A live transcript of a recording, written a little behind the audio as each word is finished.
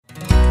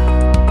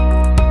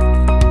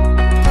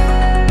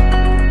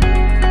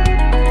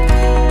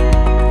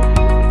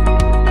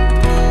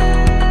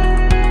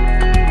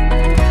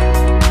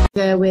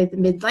with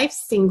Midlife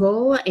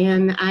Single,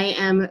 and I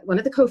am one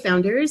of the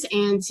co-founders.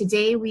 And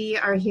today we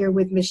are here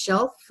with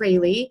Michelle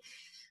Fraley.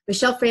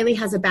 Michelle Fraley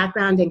has a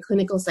background in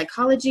clinical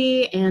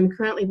psychology and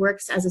currently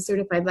works as a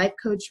certified life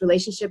coach,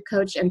 relationship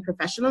coach, and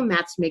professional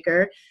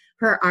matchmaker.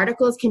 Her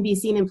articles can be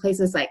seen in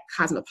places like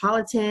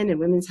Cosmopolitan and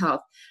Women's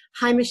Health.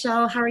 Hi,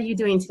 Michelle. How are you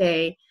doing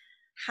today?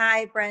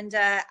 Hi,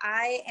 Brenda.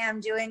 I am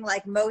doing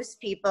like most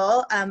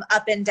people,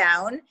 up and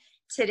down.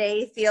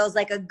 Today feels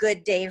like a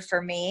good day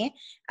for me.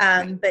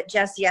 But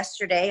just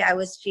yesterday, I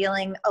was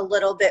feeling a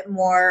little bit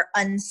more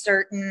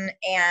uncertain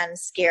and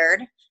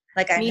scared,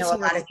 like I know a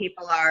lot of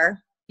people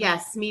are.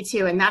 Yes, me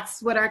too. And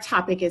that's what our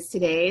topic is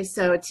today.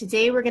 So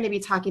today we're going to be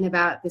talking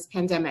about this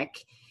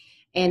pandemic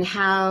and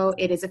how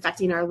it is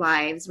affecting our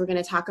lives. We're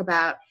going to talk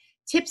about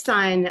tips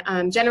on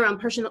general and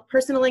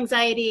personal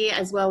anxiety,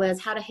 as well as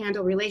how to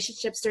handle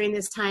relationships during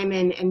this time,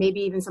 and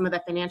maybe even some of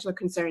the financial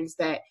concerns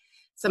that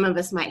some of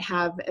us might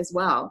have as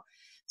well.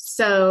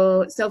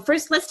 So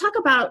first, let's talk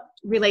about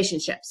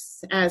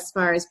relationships as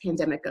far as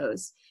pandemic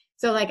goes.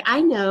 So like,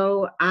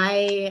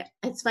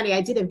 it's funny, I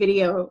did a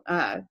video,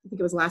 I think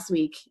it was last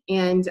week,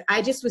 and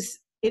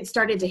it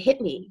started to hit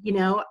me,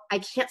 I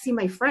can't see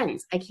my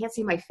friends, I can't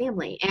see my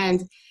family,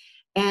 and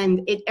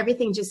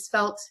everything just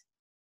felt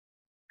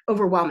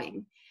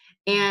overwhelming.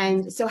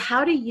 And so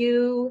how do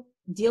you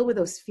deal with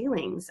those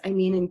feelings?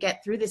 And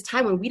get through this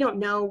time when we don't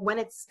know when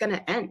it's going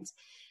to end.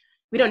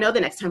 We don't know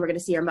the next time we're going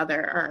to see our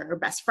mother or our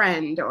best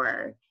friend,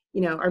 or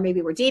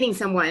maybe we're dating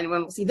someone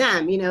when we'll see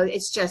them.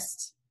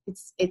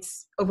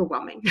 It's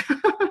overwhelming.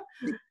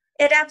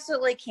 It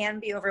absolutely can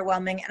be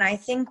overwhelming. And I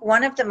think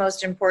one of the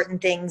most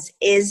important things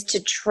is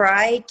to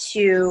try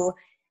to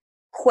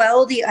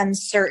quell the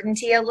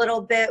uncertainty a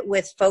little bit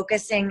with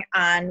focusing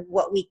on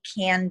what we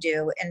can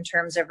do in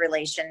terms of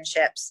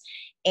relationships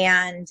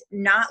and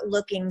not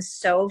looking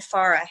so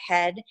far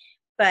ahead,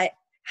 but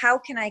how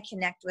can I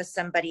connect with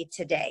somebody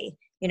today?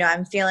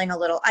 I'm feeling a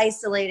little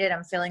isolated.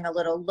 I'm feeling a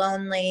little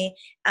lonely.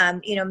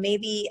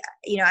 Maybe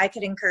I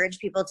could encourage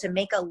people to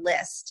make a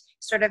list,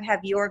 sort of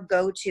have your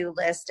go-to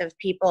list of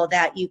people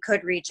that you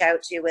could reach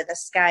out to with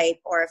a Skype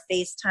or a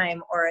FaceTime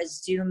or a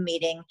Zoom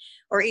meeting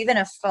or even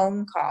a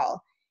phone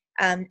call.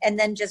 And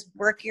then just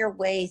work your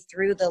way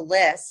through the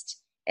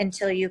list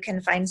until you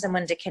can find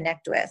someone to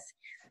connect with.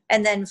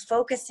 And then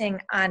focusing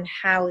on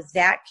how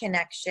that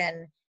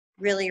connection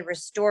really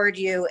restored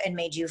you and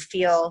made you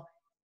feel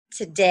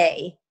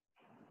today.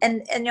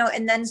 And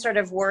then sort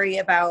of worry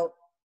about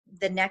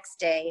the next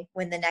day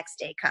when the next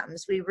day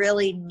comes. We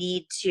really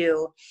need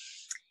to,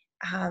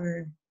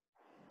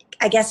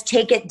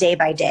 take it day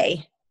by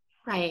day.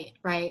 Right.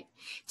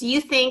 Do you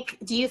think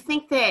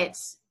that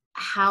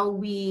how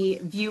we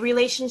view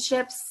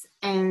relationships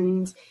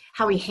and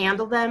how we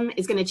handle them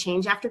is going to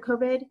change after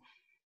COVID?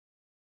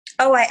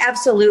 Oh, I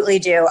absolutely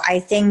do. I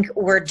think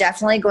we're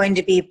definitely going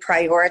to be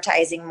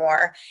prioritizing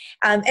more.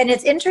 And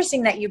it's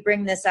interesting that you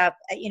bring this up.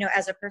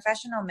 As a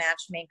professional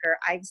matchmaker,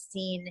 I've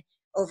seen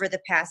over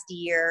the past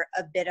year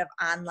a bit of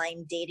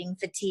online dating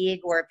fatigue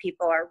where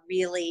people are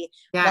really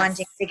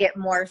wanting to get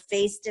more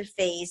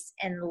face-to-face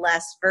and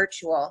less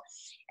virtual.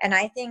 And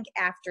I think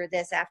after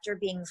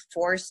being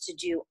forced to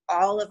do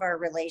all of our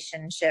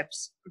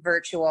relationships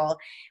virtual,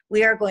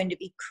 we are going to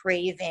be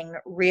craving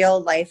real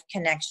life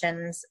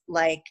connections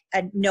like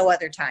no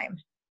other time.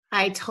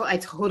 I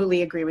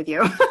totally agree with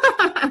you.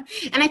 And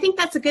I think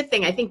that's a good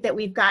thing. I think that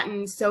we've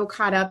gotten so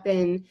caught up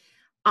in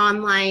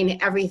online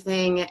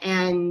everything,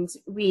 and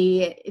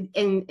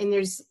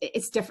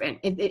it's different.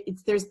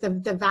 There's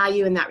the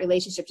value in that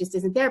relationship just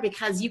isn't there,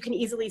 because you can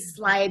easily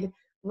slide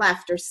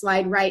left or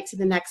slide right to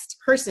the next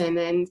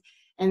person,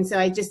 and so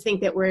I just think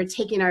that we're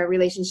taking our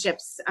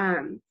relationships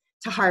to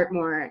heart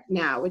more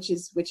now, which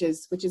is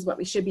what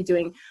we should be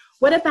doing.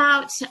 What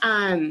about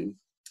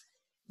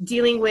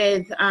dealing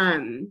with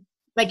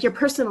like your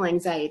personal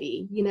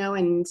anxiety,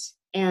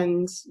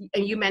 and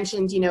you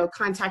mentioned,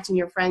 contacting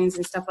your friends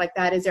and stuff like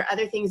that. Is there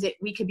other things that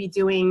we could be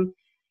doing,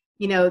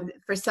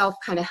 for self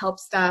kind of help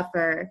stuff,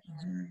 or,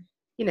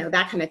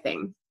 that kind of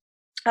thing?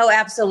 Oh,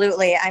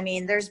 absolutely.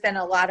 There's been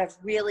a lot of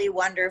really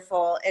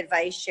wonderful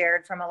advice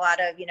shared from a lot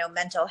of,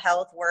 mental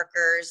health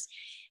workers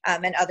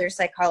and other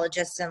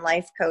psychologists and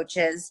life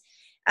coaches.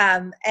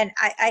 And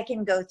I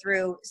can go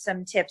through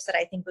some tips that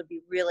I think would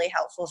be really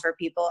helpful for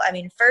people.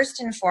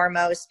 First and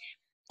foremost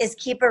is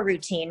keep a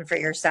routine for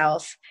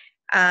yourself.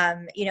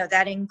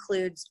 That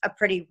includes a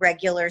pretty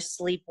regular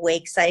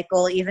sleep-wake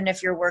cycle. Even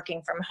if you're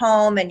working from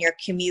home and your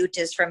commute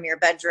is from your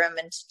bedroom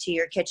and to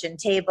your kitchen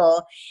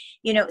table,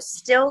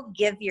 still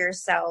give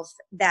yourself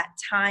that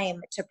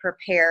time to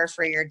prepare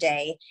for your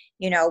day,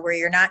 where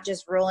you're not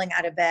just rolling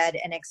out of bed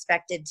and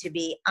expected to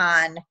be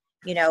on,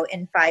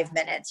 in 5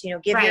 minutes.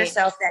 Give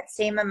yourself that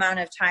same amount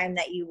of time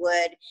that you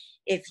would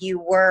if you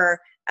were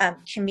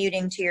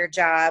commuting to your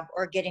job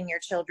or getting your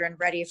children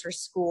ready for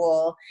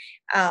school.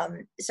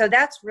 So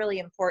that's really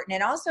important.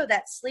 And also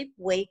that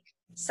sleep-wake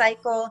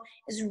cycle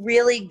is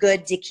really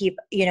good to keep,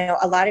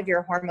 a lot of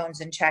your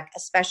hormones in check,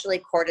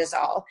 especially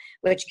cortisol,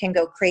 which can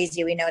go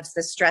crazy. We know it's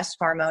the stress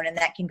hormone, and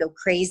that can go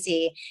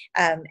crazy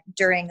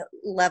during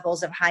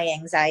levels of high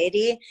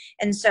anxiety.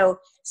 And so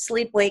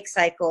sleep-wake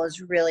cycle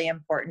is really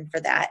important for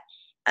that.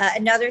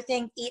 Another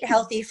thing, eat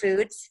healthy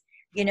foods.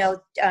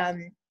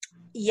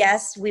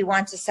 Yes, we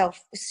want to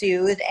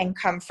self-soothe and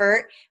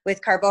comfort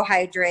with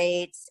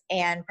carbohydrates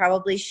and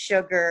probably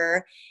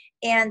sugar.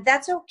 And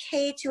that's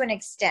okay to an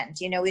extent.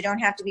 We don't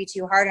have to be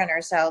too hard on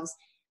ourselves,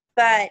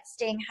 but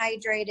staying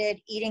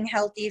hydrated, eating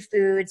healthy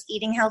foods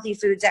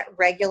at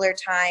regular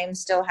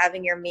times, still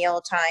having your meal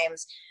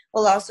times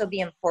will also be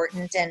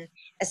important, and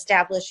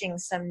establishing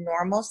some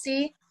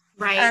normalcy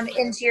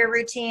into your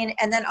routine.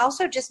 And then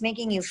also just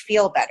making you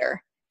feel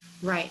better.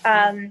 Right.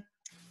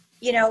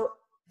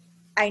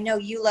 I know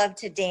you love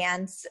to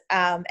dance,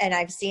 and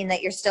I've seen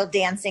that you're still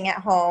dancing at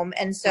home.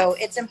 And so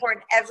it's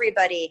important,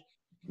 everybody,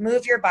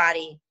 move your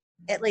body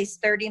at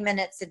least 30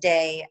 minutes a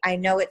day. I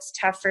know it's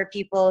tough for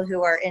people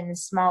who are in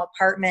small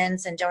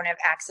apartments and don't have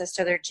access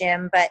to their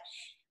gym, but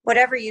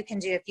whatever you can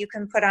do, if you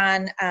can put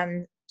on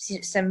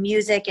some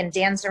music and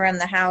dance around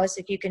the house,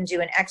 if you can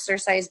do an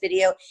exercise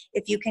video,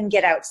 if you can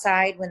get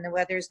outside when the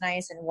weather's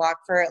nice and walk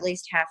for at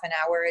least half an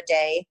hour a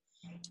day,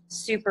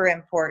 super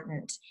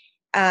important.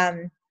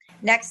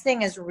 Next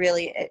thing is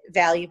really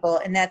valuable,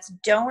 and that's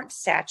don't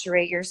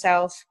saturate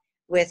yourself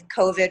with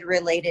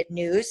COVID-related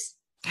news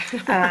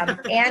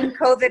and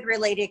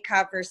COVID-related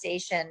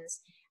conversations.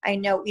 I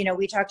know,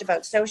 we talked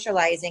about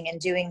socializing and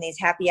doing these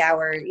happy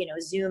hour,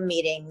 Zoom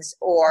meetings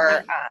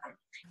or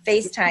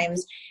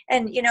FaceTimes,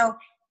 and,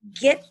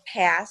 get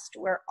past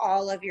where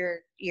all of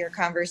your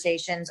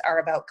conversations are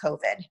about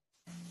COVID.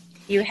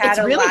 You had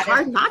it's really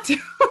hard not to.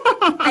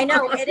 I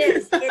know it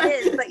is,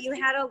 but you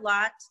had a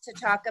lot to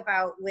talk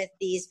about with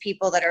these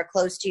people that are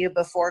close to you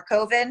before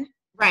COVID.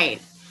 Right.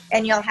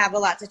 And you'll have a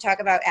lot to talk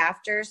about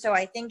after. So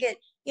I think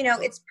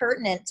it's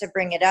pertinent to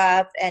bring it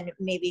up and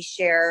maybe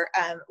share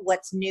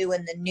what's new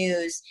in the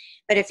news.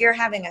 But if you're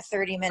having a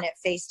 30-minute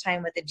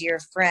FaceTime with a dear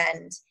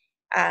friend,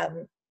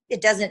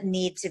 it doesn't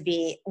need to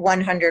be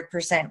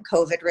 100%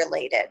 COVID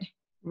related.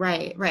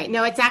 Right.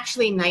 No, it's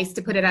actually nice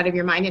to put it out of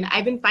your mind. And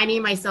I've been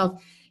finding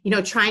myself,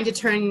 trying to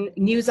turn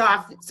news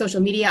off, social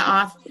media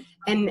off,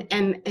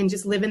 and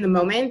just live in the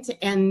moment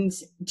and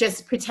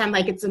just pretend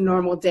like it's a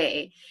normal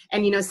day.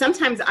 And,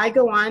 sometimes I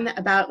go on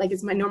about like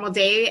it's my normal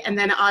day, and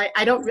then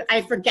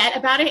I forget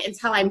about it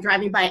until I'm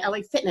driving by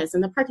LA Fitness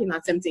and the parking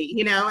lot's empty,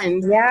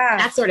 and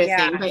that sort of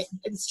thing. But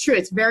it's true.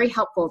 It's very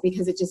helpful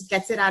because it just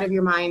gets it out of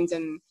your mind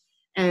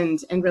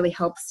and really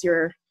helps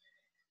your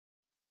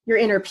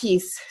inner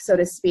peace, so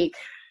to speak.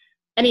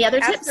 Any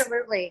other tips?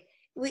 Absolutely.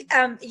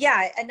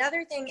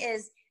 Another thing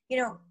is,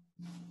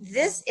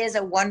 this is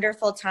a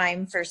wonderful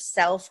time for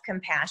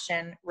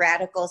self-compassion,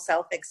 radical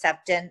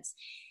self-acceptance.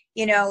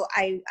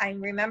 I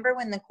remember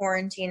when the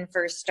quarantine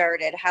first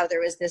started, how there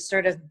was this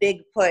sort of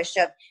big push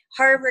of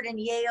Harvard and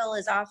Yale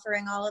is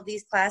offering all of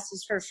these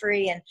classes for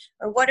free,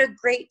 or what a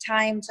great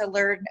time to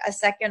learn a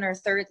second or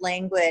third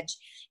language,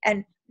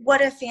 and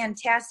what a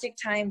fantastic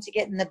time to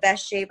get in the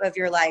best shape of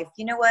your life.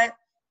 You know what?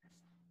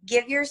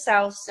 Give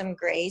yourself some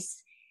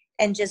grace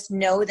and just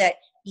know that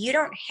you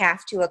don't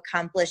have to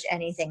accomplish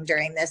anything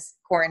during this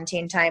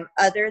quarantine time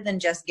other than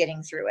just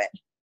getting through it.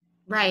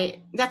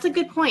 Right. That's a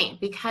good point,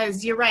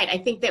 because you're right. I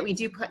think that we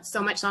do put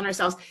so much on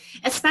ourselves,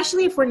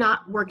 especially if we're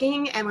not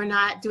working and we're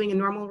not doing a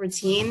normal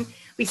routine.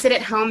 We sit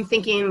at home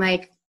thinking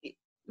like,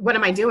 what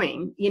am I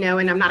doing?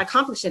 And I'm not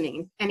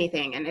accomplishing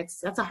anything. And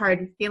that's a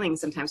hard feeling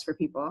sometimes for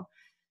people.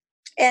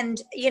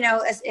 And,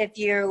 as if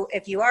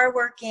you are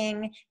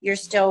working, you're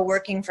still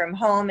working from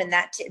home, and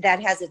that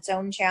has its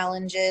own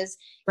challenges.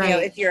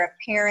 Right. If you're a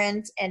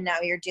parent and now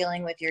you're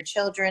dealing with your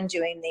children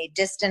doing the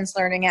distance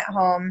learning at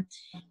home,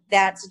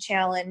 that's a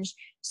challenge.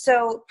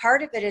 So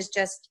part of it is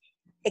just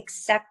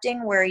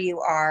accepting where you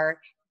are,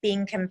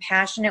 being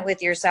compassionate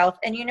with yourself.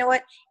 And you know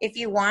what? If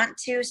you want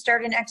to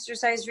start an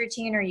exercise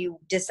routine, or you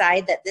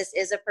decide that this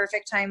is a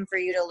perfect time for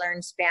you to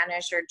learn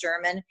Spanish or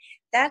German,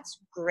 that's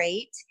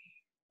great.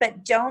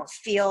 But don't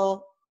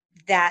feel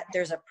that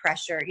there's a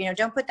pressure,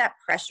 don't put that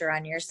pressure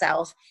on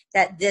yourself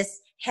that this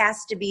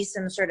has to be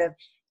some sort of,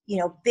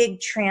 big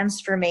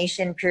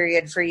transformation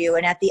period for you.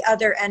 And at the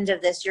other end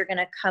of this, you're going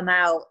to come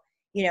out,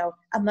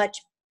 a much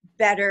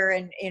better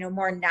and,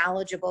 more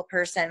knowledgeable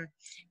person.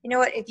 You know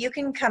what? If you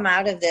can come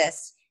out of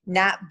this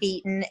not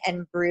beaten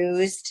and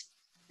bruised,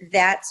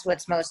 that's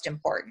what's most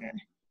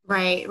important.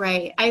 Right.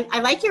 I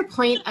like your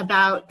point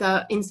about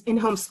the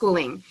in-home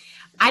schooling.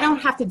 I don't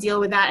have to deal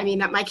with that. I mean,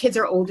 my kids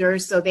are older,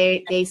 so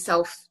they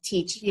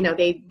self-teach,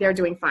 they're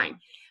doing fine.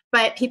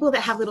 But people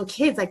that have little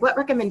kids, like, what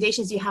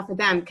recommendations do you have for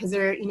them? Because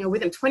they're,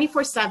 with them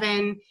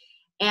 24/7,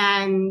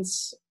 and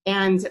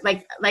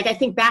like I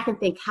think back and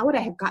think, how would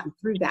I have gotten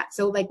through that?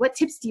 So like, what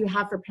tips do you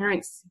have for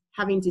parents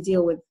having to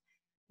deal with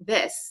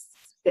this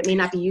that may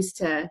not be used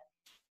to?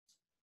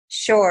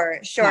 Sure.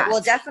 Yeah.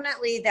 Well,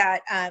 definitely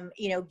that,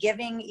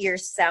 giving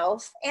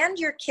yourself and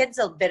your kids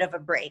a bit of a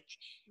break.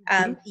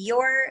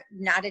 You're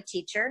not a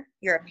teacher,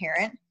 you're a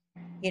parent.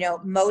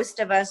 Most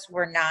of us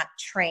were not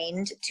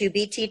trained to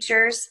be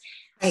teachers.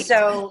 Right.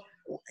 So,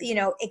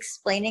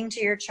 explaining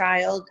to your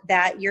child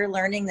that you're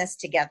learning this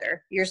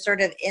together, you're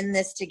sort of in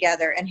this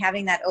together, and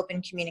having that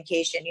open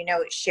communication,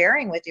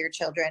 sharing with your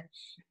children,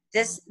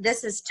 this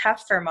is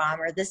tough for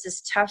mom, or this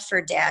is tough for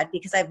dad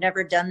because I've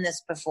never done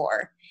this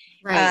before.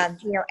 Right.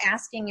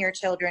 Asking your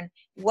children,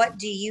 what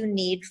do you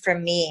need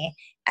from me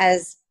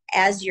as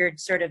your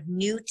sort of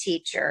new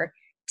teacher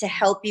to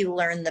help you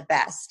learn the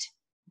best?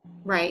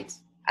 Right.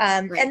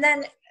 Right.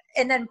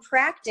 And then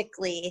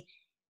practically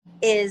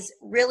is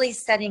really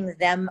setting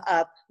them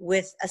up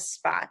with a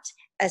spot,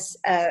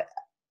 a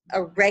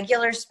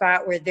regular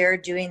spot where they're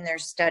doing their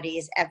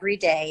studies every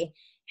day,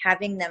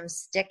 having them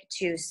stick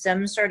to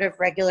some sort of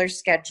regular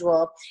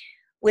schedule,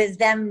 with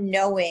them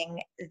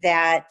knowing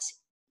that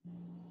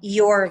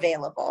you're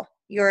available.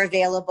 You're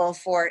available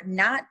for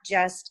not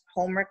just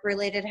homework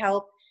related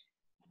help,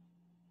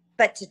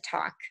 but to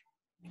talk.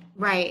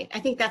 Right. I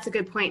think that's a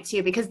good point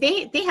too, because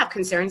they have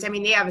concerns. I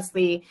mean, they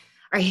obviously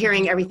are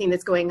hearing everything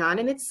that's going on,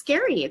 and it's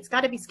scary. It's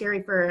got to be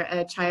scary for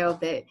a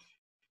child that,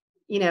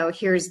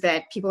 hears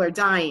that people are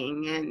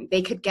dying and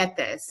they could get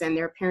this, and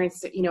their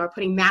parents, are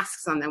putting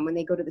masks on them when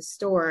they go to the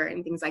store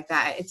and things like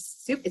that.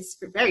 It's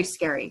very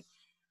scary.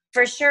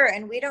 For sure.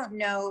 And we don't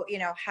know,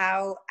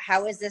 how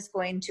is this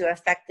going to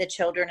affect the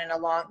children in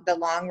the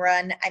long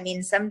run? I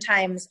mean,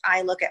 sometimes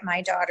I look at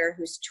my daughter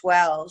who's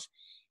 12,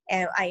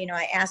 and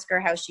I ask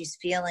her how she's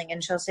feeling,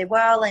 and she'll say,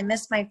 well, I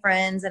miss my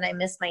friends and I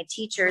miss my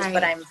teachers, Right.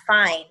 but I'm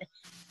fine.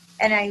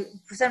 And I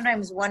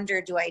sometimes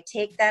wonder, do I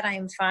take that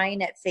I'm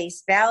fine at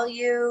face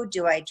value?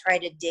 Do I try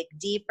to dig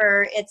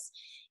deeper?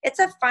 It's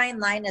a fine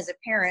line as a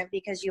parent,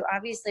 because you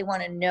obviously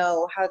want to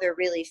know how they're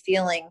really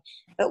feeling,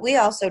 but we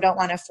also don't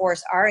want to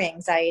force our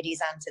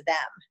anxieties onto them.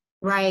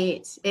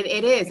 Right.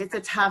 It is. It's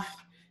a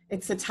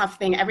tough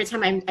thing. Every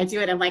time I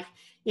do it, I'm like,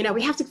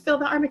 we have to fill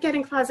the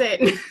Armageddon closet.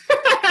 And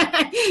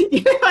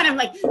I'm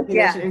like,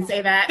 I shouldn't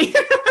say that.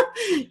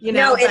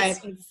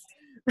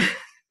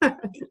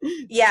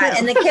 Yeah.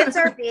 And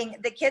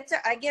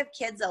I give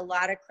kids a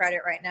lot of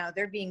credit right now.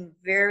 They're being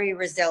very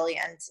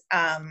resilient.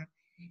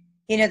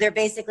 They're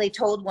basically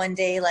told one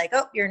day, like,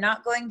 oh, you're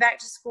not going back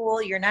to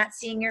school. You're not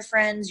seeing your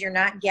friends. You're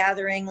not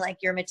gathering like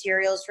your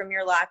materials from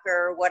your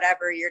locker or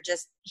whatever.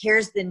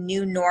 Here's the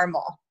new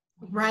normal.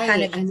 Right.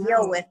 Kind of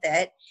deal with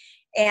it.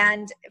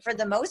 And for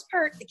the most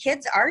part, the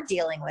kids are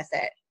dealing with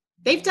it.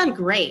 They've done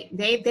great.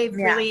 They've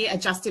really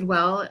adjusted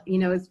well,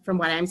 from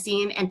what I'm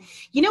seeing. And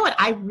what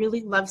I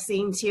really love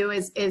seeing too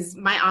is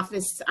my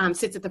office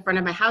sits at the front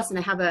of my house, and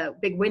I have a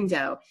big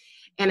window,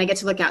 and I get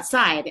to look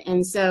outside.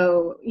 And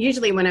so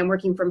usually when I'm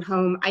working from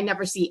home, I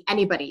never see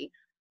anybody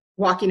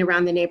walking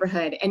around the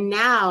neighborhood. And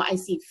now I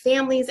see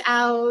families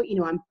out,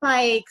 on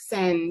bikes,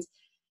 and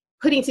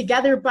putting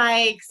together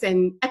bikes,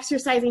 and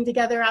exercising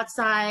together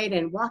outside,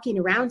 and walking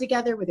around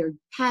together with their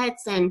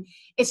pets. And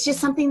it's just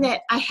something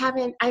that I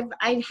haven't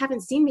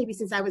seen maybe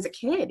since I was a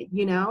kid,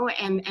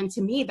 and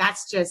to me,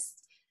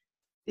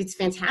 it's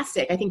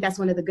fantastic. I think that's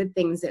one of the good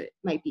things that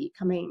might be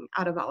coming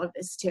out of all of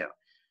this too.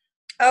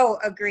 Oh,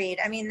 agreed.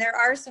 I mean, there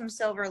are some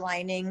silver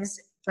linings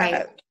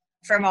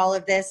from all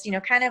of this,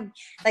 kind of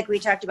like we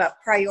talked about,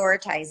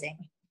 prioritizing.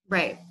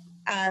 Right.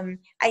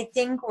 I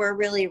think we're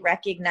really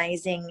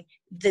recognizing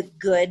the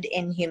good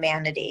in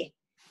humanity,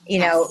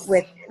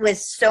 with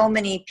so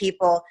many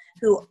people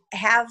who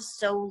have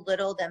so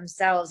little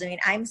themselves. I mean,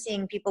 I'm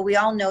seeing people, we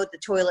all know the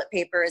toilet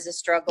paper is a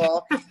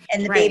struggle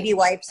and the baby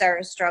wipes are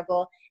a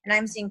struggle. And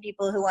I'm seeing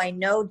people who I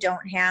know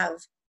don't have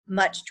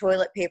much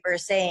toilet paper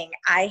saying,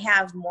 I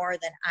have more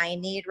than I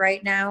need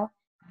right now.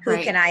 Who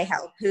can I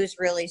help? Who's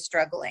really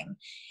struggling?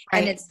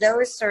 And it's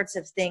those sorts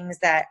of things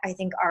that I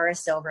think are a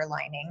silver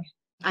lining.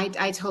 I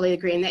totally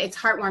agree. And it's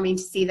heartwarming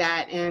to see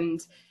that.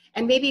 And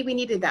maybe we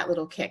needed that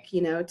little kick,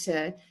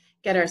 to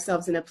get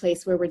ourselves in a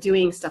place where we're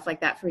doing stuff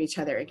like that for each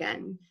other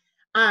again.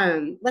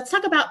 Let's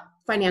talk about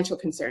financial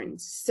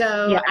concerns.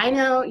 So I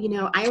know,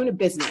 I own a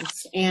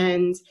business,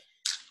 and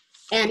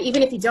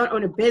even if you don't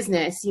own a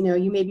business,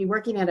 you may be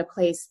working at a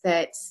place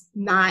that's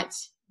not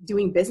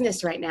doing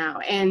business right now.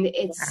 And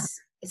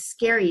it's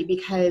scary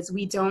because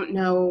we don't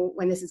know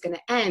when this is going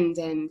to end,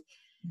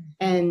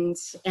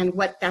 and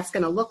what that's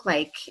going to look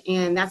like,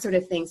 and that sort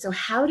of thing. So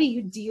how do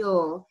you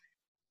deal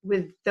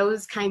with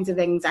those kinds of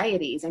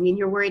anxieties? I mean,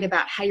 you're worried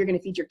about how you're going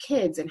to feed your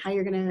kids, and how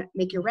you're going to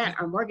make your rent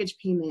or mortgage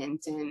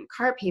payment and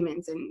car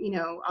payments, and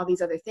all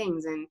these other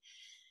things. And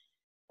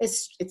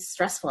it's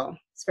stressful.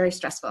 It's very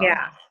stressful.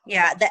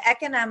 Yeah. The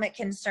economic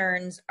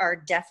concerns are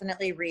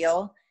definitely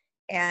real.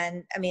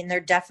 And I mean, they're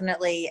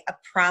definitely a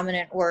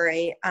prominent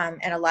worry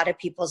in a lot of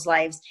people's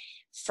lives,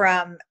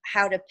 from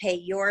how to pay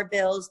your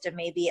bills to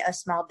maybe a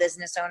small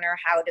business owner,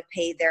 how to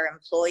pay their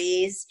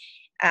employees.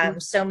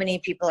 So many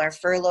people are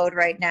furloughed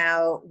right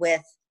now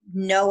with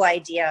no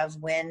idea of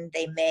when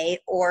they may,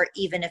 or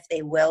even if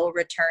they will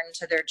return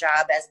to their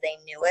job as they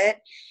knew it.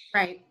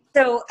 Right.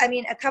 So, I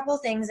mean, a couple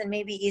things, and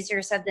maybe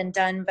easier said than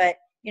done, but,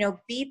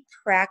 be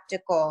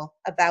practical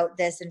about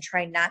this and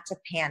try not to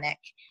panic.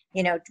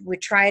 We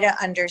try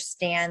to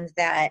understand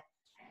that,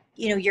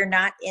 you're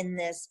not in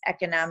this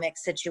economic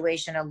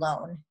situation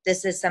alone.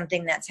 This is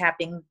something that's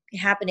happening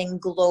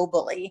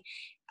globally.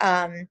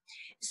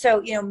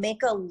 So,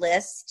 make a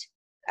list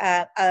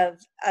of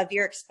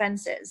your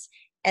expenses,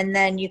 and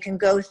then you can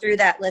go through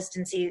that list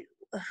and see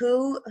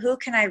who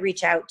can I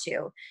reach out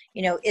to?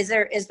 Is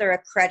there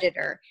a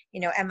creditor?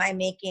 Am I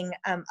making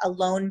a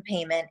loan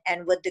payment,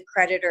 and would the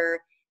creditor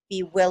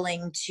be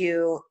willing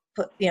to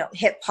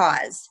hit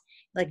pause,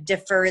 like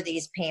defer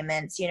these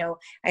payments?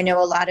 I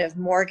know a lot of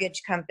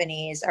mortgage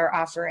companies are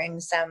offering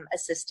some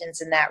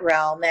assistance in that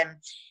realm, and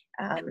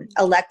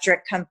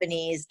electric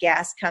companies,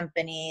 gas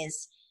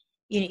companies,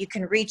 you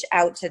can reach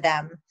out to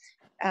them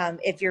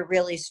if you're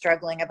really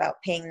struggling about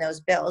paying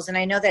those bills. And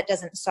I know that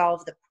doesn't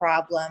solve the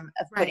problem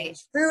of putting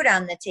food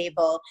on the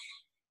table,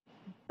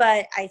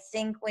 but I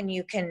think when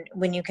you can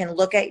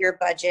look at your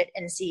budget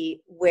and see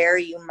where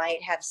you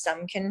might have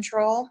some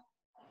control,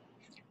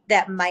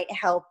 that might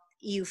help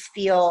you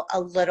feel a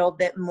little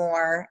bit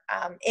more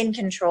in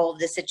control of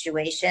the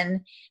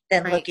situation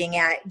than looking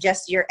at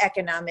just your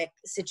economic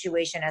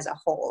situation as a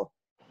whole.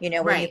 When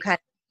you kind of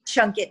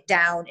chunk it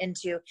down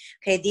into,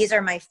 okay, these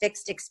are my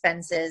fixed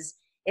expenses.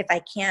 If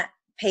I can't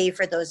pay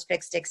for those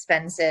fixed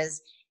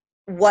expenses,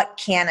 what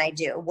can I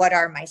do? What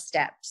are my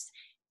steps?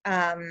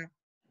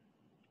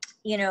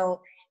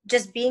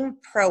 Just being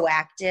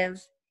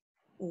proactive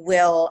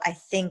will, I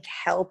think,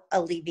 help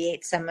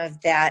alleviate some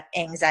of that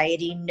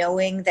anxiety,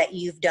 knowing that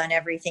you've done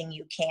everything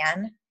you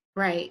can.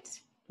 Right.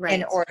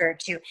 In order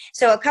to.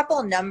 So a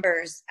couple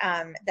numbers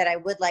that I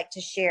would like to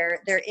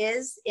share. There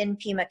is in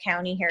Pima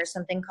County here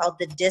something called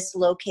the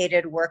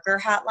Dislocated Worker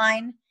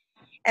Hotline.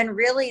 And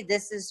really,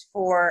 this is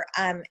for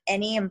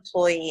any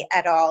employee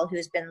at all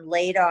who's been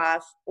laid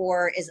off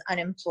or is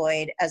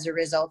unemployed as a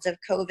result of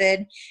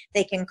COVID.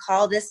 They can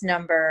call this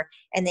number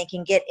and they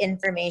can get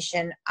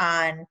information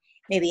on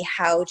maybe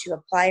how to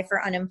apply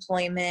for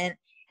unemployment,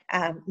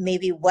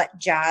 maybe what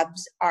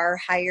jobs are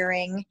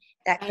hiring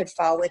that could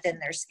fall within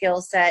their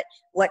skill set,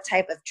 what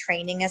type of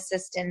training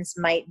assistance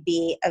might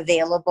be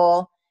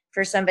available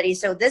for somebody.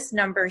 So this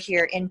number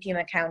here in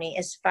Pima County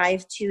is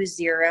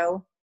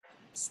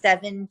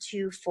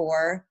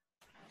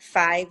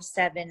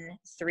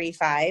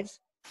 520-724-5735.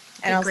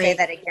 And I'll say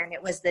that again.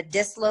 It was the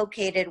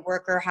Dislocated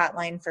Worker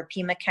Hotline for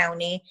Pima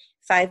County,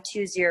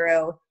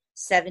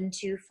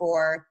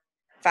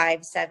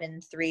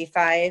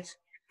 520-724-5735.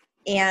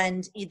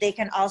 And they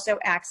can also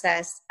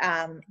access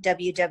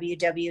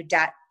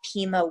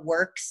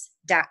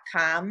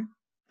www.pimaworks.com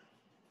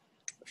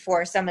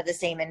for some of the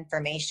same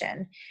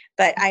information.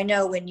 But I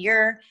know when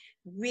you're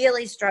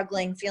really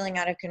struggling, feeling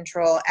out of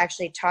control,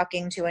 actually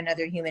talking to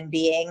another human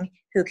being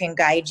who can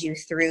guide you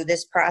through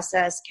this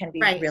process can be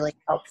really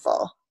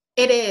helpful.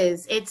 It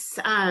is. It's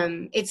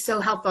so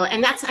helpful.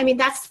 And that's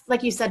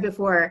like you said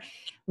before,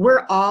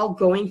 we're all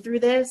going through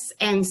this.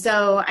 And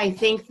so I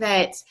think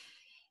that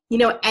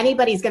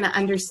anybody's going to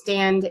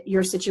understand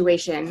your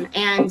situation.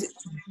 And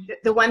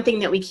the one thing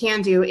that we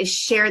can do is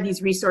share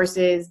these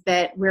resources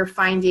that we're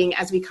finding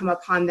as we come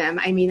upon them.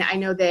 I mean, I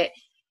know that,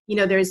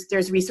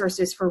 there's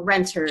resources for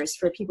renters,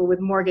 for people with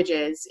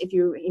mortgages, if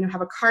you have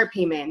a car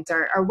payment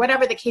or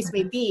whatever the case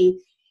may be,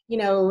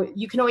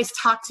 you can always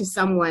talk to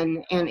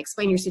someone and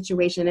explain your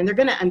situation, and they're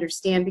going to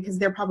understand because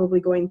they're probably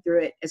going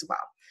through it as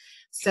well.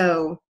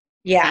 So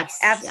yeah,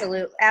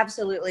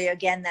 absolutely.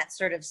 Again, that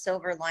sort of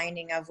silver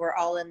lining of we're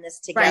all in this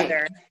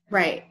together.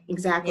 Right.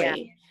 Exactly. Yeah.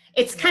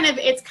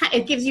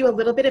 It gives you a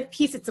little bit of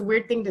peace. It's a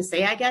weird thing to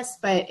say, I guess,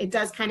 but it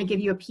does kind of give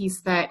you a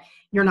peace that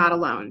you're not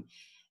alone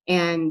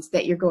and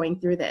that you're going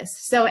through this.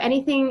 So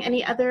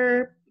any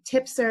other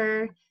tips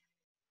or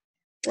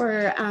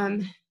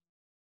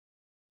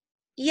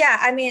yeah,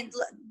 I mean,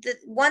 the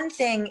one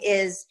thing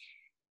is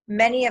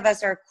many of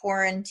us are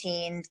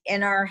quarantined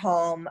in our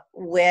home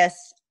with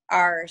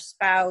our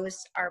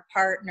spouse, our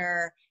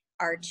partner,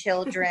 our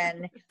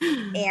children,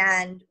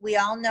 and we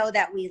all know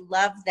that we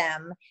love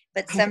them,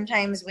 but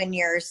sometimes when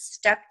you're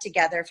stuck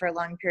together for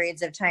long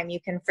periods of time, you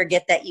can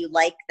forget that you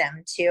like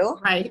them too.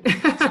 Right.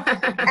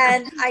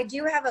 And I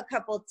do have a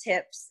couple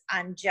tips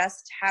on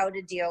just how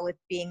to deal with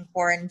being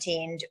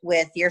quarantined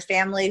with your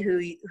family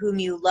whom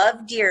you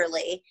love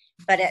dearly,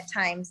 but at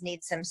times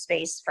need some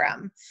space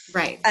from.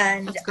 Right.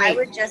 And I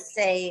would just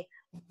say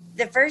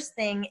the first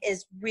thing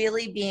is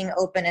really being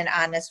open and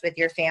honest with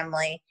your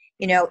family.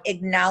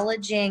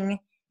 Acknowledging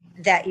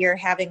that you're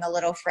having a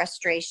little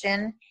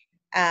frustration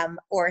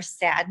or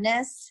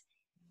sadness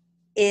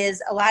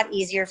is a lot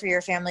easier for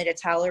your family to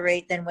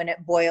tolerate than when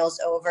it boils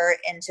over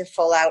into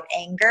full out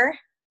anger.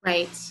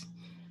 Right.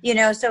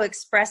 So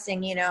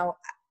expressing,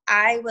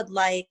 I would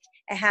like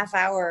a half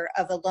hour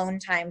of alone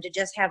time to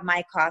just have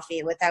my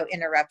coffee without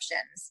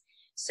interruptions.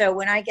 So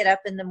when I get up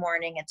in the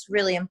morning, it's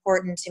really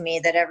important to me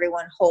that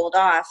everyone hold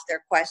off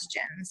their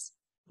questions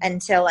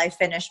until I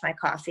finish my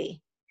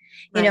coffee.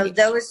 Right.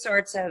 Those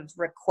sorts of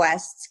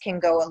requests can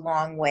go a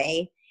long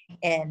way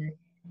in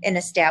in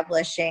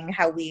establishing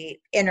how we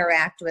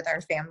interact with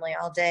our family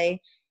all day.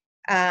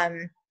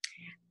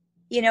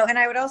 You know, and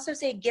I would also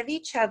say give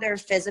each other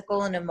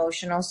physical and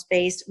emotional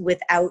space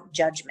without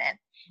judgment.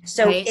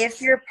 So Right.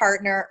 if your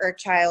partner or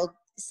child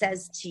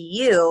says to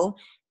you,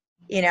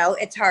 you know,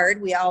 it's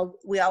hard. We all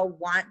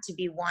want to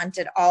be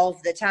wanted all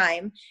of the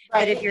time.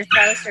 Right. But if your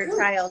spouse or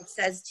child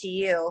says to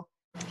you,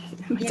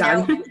 you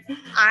know,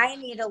 I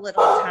need a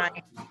little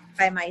time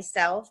by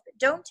myself,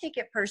 don't take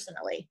it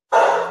personally.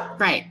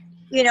 Right.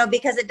 You know,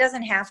 because it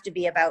doesn't have to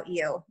be about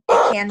you.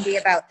 It can be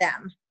about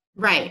them.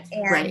 Right.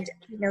 And, right.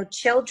 you know,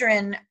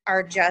 children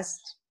are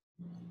just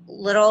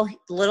little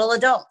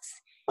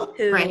adults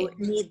who Right.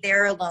 need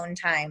their alone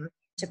time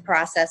to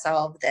process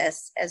all of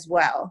this as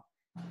well.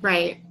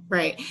 Right.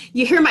 Right.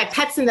 You hear my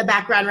pets in the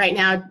background right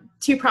now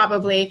too,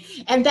 probably.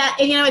 And that,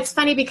 you know, it's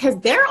funny because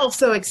they're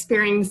also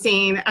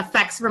experiencing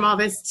effects from all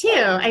this too.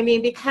 I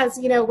mean, because,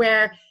 you know,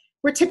 we're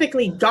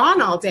typically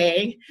gone all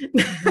day.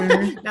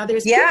 Mm-hmm. Now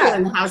there's people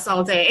in the house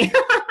all day.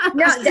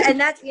 No, and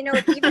that's, you know,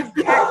 even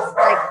pets,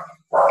 like,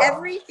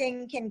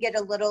 everything can get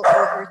a little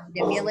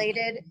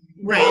overstimulated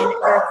when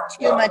there's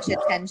too much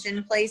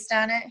attention placed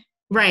on it.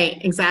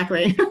 Right,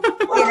 exactly.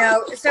 You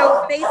know,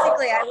 so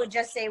basically I would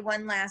just say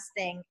one last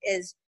thing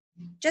is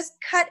just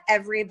cut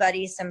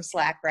everybody some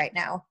slack right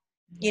now.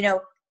 You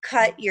know,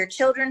 cut your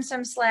children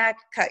some slack,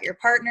 cut your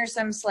partner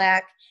some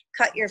slack,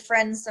 cut your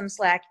friends some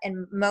slack,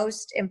 and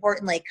most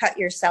importantly, cut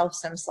yourself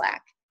some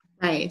slack.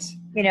 Right.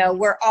 You know,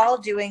 we're all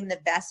doing the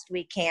best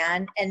we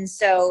can. And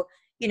so,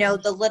 you know,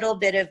 the little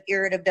bit of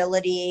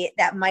irritability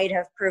that might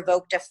have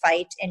provoked a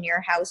fight in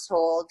your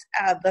household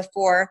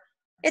before,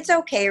 it's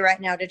okay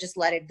right now to just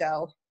let it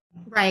go.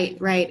 Right,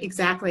 right,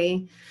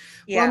 exactly.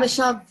 Yeah. Well,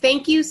 Michelle,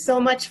 thank you so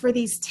much for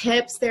these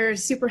tips. They're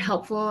super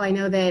helpful. I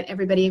know that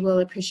everybody will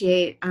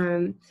appreciate,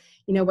 you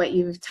know, what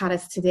you've taught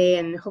us today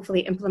and hopefully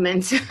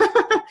implement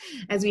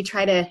as we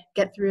try to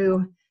get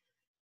through,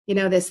 you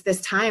know,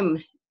 this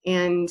time.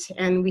 And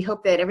we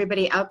hope that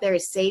everybody out there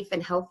is safe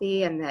and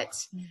healthy, and that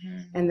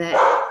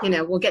you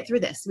know, we'll get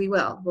through this.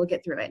 We'll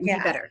get through it and be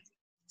better.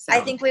 So. I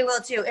think we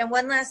will too. And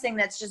one last thing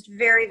that's just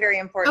very, very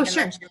important to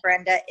mention,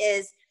 Brenda,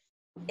 is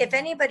if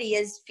anybody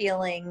is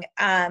feeling,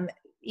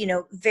 you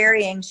know,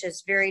 very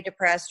anxious, very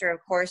depressed, or of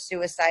course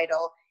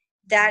suicidal,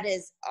 that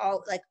is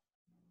all, like,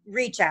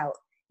 reach out.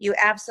 You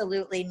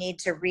absolutely need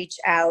to reach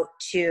out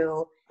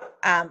to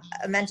a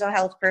mental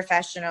health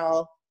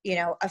professional, you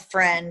know, a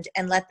friend,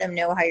 and let them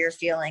know how you're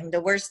feeling.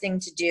 The worst thing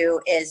to do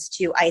is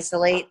to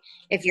isolate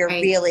if you're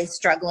really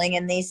struggling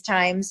in these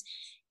times.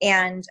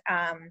 And,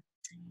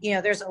 you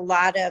know, there's a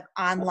lot of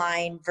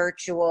online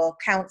virtual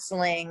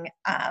counseling,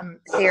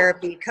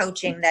 therapy,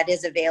 coaching that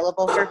is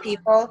available for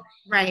people.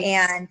 Right.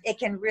 And it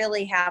can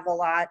really have a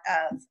lot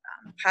of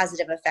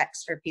positive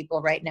effects for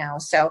people right now.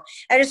 So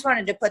I just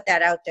wanted to put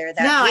that out there.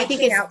 That no, I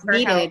think it's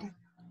needed.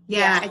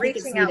 Yeah, I think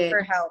reaching out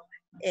for help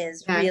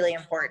is really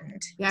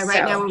important. Yeah,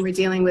 right now when we're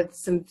dealing with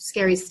some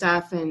scary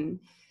stuff and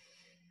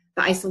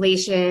the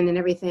isolation and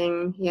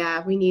everything,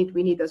 we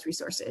need those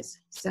resources.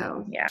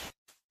 So yeah.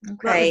 Okay.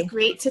 Well, it was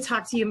great to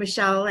talk to you,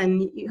 Michelle,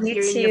 and you and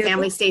your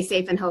family stay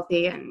safe and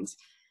healthy,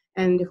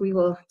 and we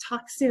will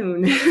talk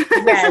soon.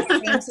 Yes,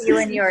 thanks to you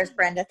and yours,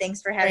 Brenda.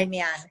 Thanks for having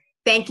me on.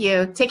 Thank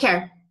you. Take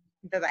care.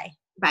 Bye-bye.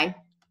 Bye.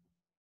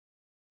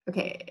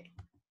 Okay.